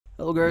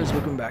Hello guys,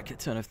 welcome back to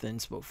Ton of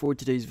Things. But for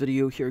today's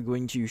video, here we're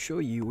going to show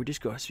you or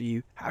discuss with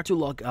you how to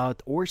log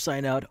out or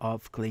sign out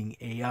of Kling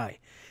AI.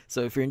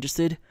 So if you're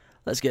interested,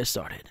 let's get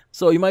started.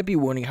 So you might be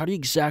wondering, how do you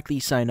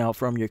exactly sign out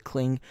from your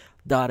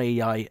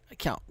Kling.ai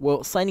account?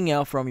 Well, signing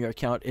out from your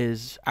account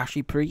is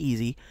actually pretty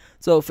easy.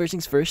 So first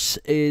things first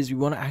is we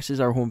want to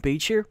access our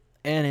homepage here.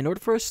 And in order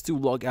for us to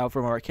log out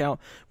from our account,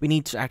 we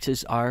need to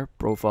access our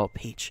profile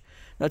page.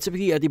 Now,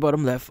 typically at the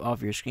bottom left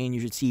of your screen, you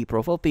should see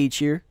profile page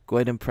here. Go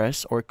ahead and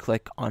press or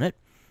click on it.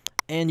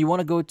 And you want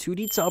to go to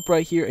the top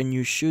right here and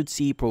you should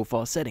see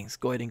profile settings.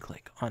 Go ahead and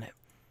click on it.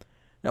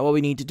 Now, what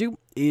we need to do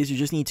is you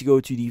just need to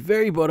go to the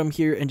very bottom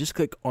here and just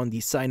click on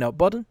the sign out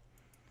button.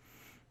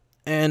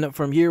 And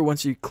from here,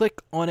 once you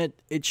click on it,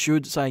 it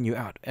should sign you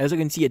out. As you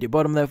can see at the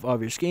bottom left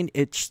of your screen,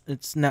 it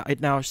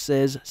now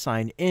says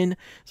sign in.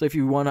 So if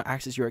you want to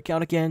access your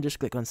account again, just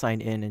click on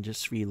sign in and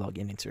just re-log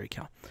in into your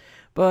account.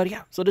 But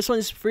yeah, so this one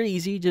is pretty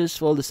easy. Just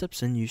follow the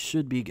steps and you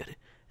should be good.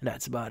 And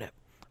that's about it.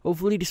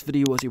 Hopefully this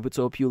video was able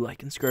to help you.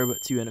 Like and subscribe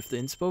to NFT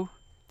Inspo.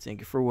 Thank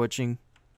you for watching.